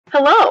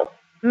Hello,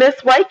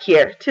 Miss White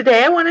here.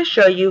 Today I want to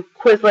show you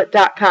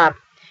Quizlet.com.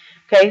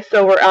 Okay,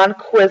 so we're on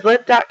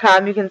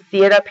Quizlet.com. You can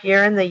see it up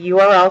here in the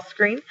URL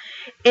screen.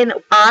 And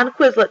on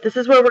Quizlet, this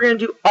is where we're going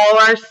to do all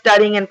our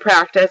studying and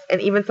practice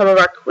and even some of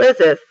our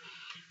quizzes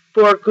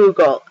for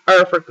Quizlet,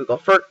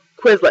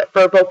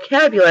 for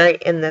vocabulary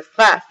in this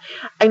class.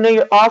 I know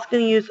you're also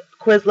going to use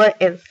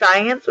Quizlet in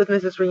science with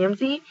Mrs.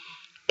 Ramsey.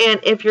 And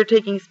if you're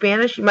taking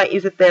Spanish, you might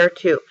use it there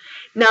too.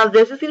 Now,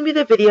 this is going to be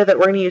the video that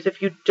we're going to use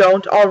if you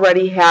don't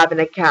already have an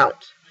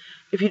account.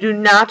 If you do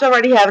not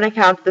already have an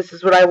account, this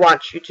is what I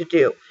want you to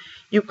do.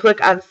 You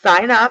click on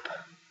Sign Up,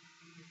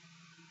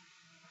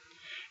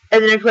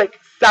 and then you click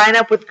Sign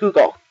Up with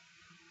Google.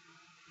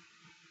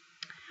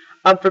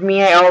 For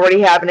me, I already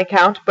have an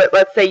account, but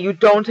let's say you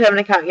don't have an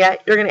account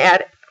yet. You're going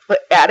to click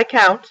Add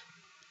Account,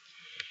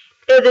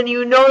 and then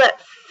you know that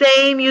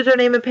same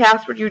username and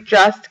password you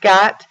just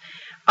got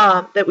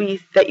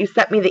that you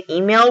sent me the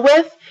email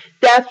with,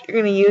 that's what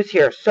you're going to use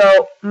here.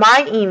 So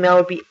my email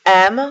would be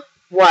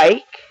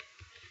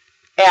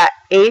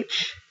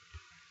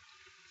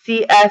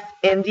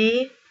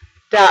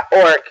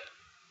mwike@hcsindy.org.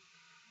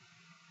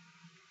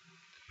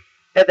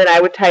 And then I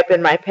would type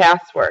in my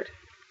password.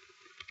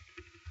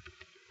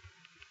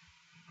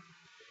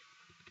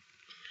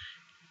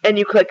 And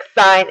you click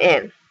Sign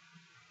In.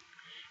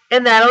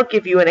 And that'll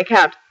give you an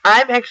account.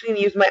 I'm actually going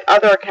to use my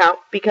other account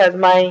because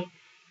my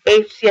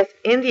HCS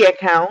Indy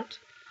account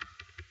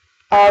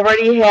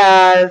already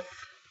has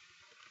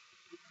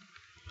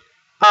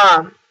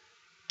my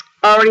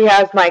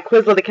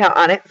Quizlet account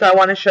on it, so I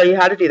want to show you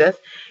how to do this.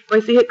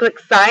 When you click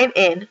Sign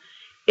In,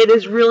 it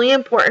is really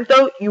important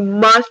though, you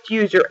must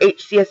use your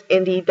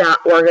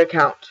hcsindy.org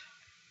account.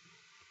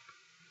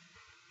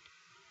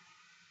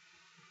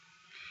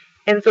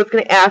 And so it's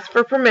going to ask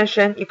for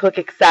permission. You click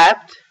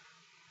Accept.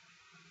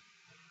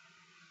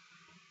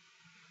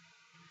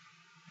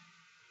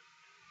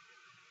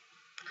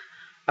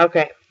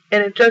 Okay,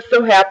 and it just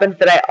so happens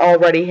that I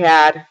already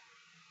had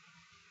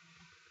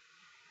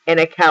an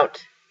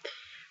account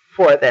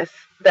for this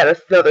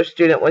that another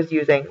student was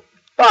using.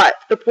 But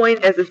the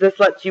point is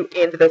this lets you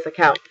into this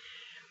account.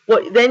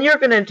 What then you're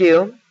going to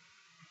do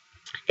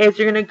is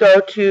you're going to go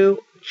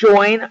to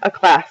Join a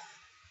Class.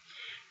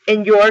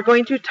 And you're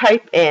going to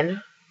type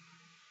in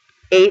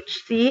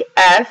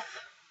HCS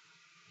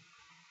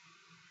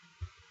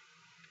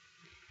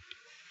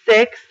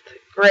 6th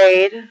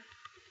grade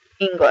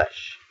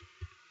English.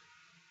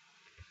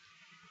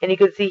 And you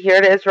can see here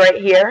it is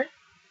right here.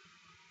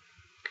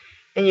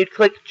 And you'd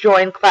click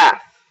Join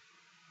Class.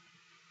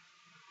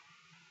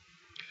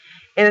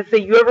 And it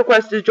says you have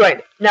requested to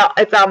join. Now,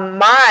 it's on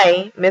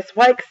my, Miss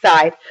White's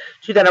side,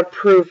 to then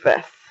approve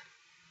this.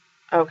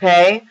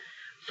 Okay?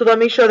 So let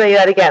me show you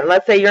that again.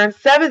 Let's say you're in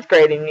 7th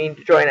grade and you need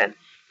to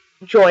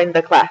join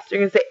the class. So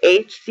you're going to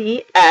say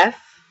HCS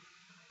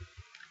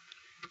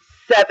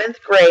 7th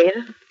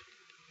grade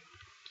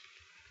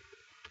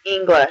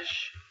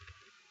English.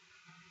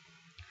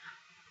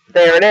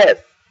 There it is.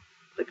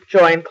 Click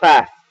Join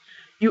Class.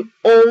 You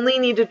only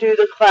need to do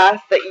the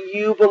class that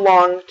you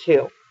belong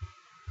to.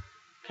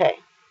 Okay.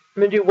 I'm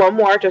going to do one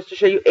more just to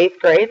show you 8th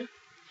grade.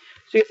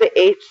 So you say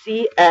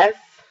HCS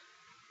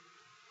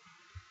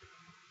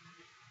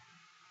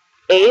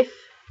 8th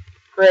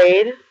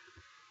grade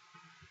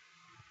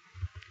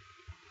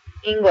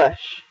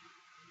English.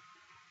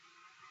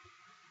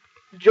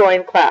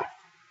 Join class.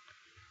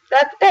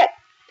 That's it.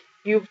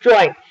 You've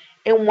joined.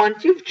 And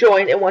once you've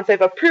joined and once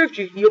I've approved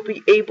you, you'll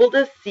be able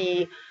to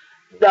see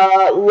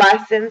the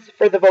lessons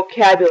for the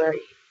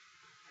vocabulary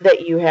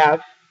that you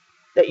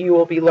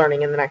will be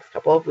learning in the next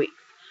couple of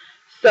weeks.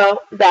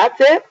 So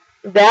that's it.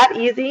 That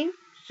easy.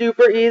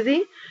 Super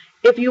easy.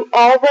 If you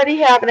already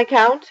have an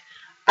account,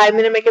 I'm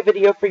going to make a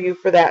video for you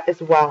for that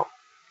as well.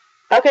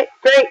 Okay,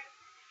 great.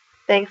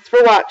 Thanks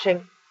for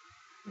watching.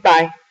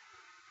 Bye.